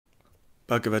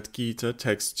Bhagavad Gita,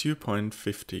 text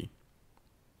 2.50.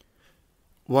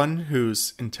 One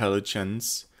whose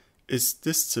intelligence is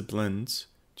disciplined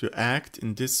to act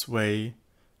in this way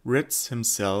rids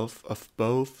himself of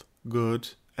both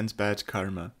good and bad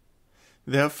karma.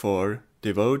 Therefore,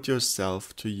 devote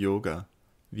yourself to yoga,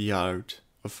 the art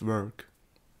of work.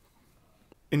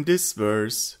 In this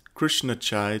verse, Krischna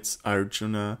chides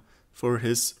Arjuna for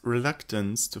his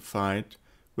reluctance to fight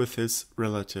with his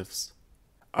relatives.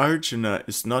 Arjuna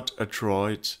is not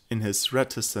adroit in his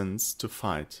reticence to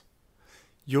fight.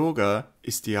 Yoga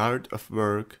is the art of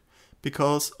work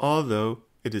because although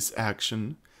it is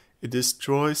action, it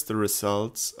destroys the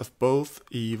results of both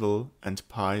evil and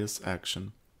pious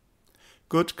action.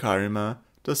 Good karma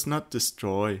does not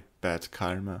destroy bad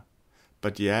karma,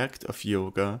 but the act of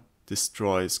yoga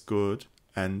destroys good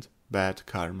and bad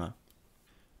karma.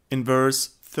 In verse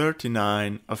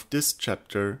 39 of this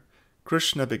chapter,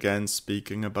 Krischna began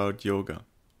speaking about yoga.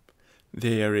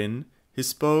 Therein, he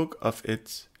spoke of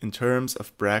it in terms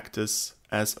of practice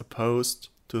as opposed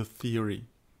to theory.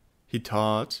 He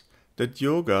taught that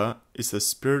yoga is a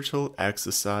spiritual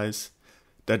exercise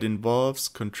that involves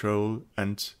control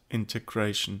and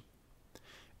integration.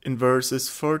 In verses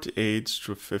 48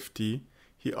 through 50,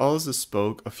 he also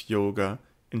spoke of yoga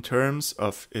in terms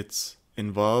of its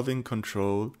involving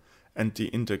control and the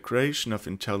integration of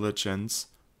intelligence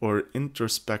or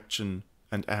introspection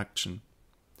and action.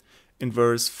 In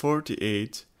verse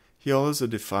 48, he also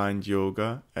defined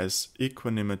yoga as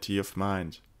equanimity of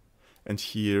mind, and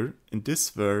here, in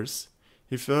this verse,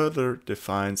 he further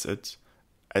defines it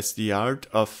as the art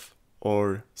of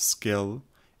or skill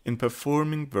in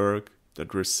performing work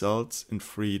that results in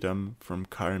freedom from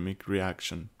karmic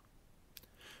reaction.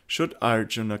 Should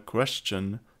Arjuna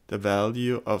question the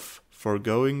value of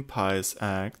foregoing pious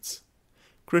acts,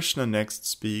 Krischna next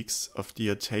speaks of the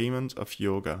attainment of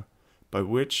yoga, by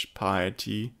which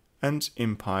piety and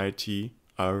impiety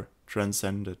are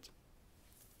transcended.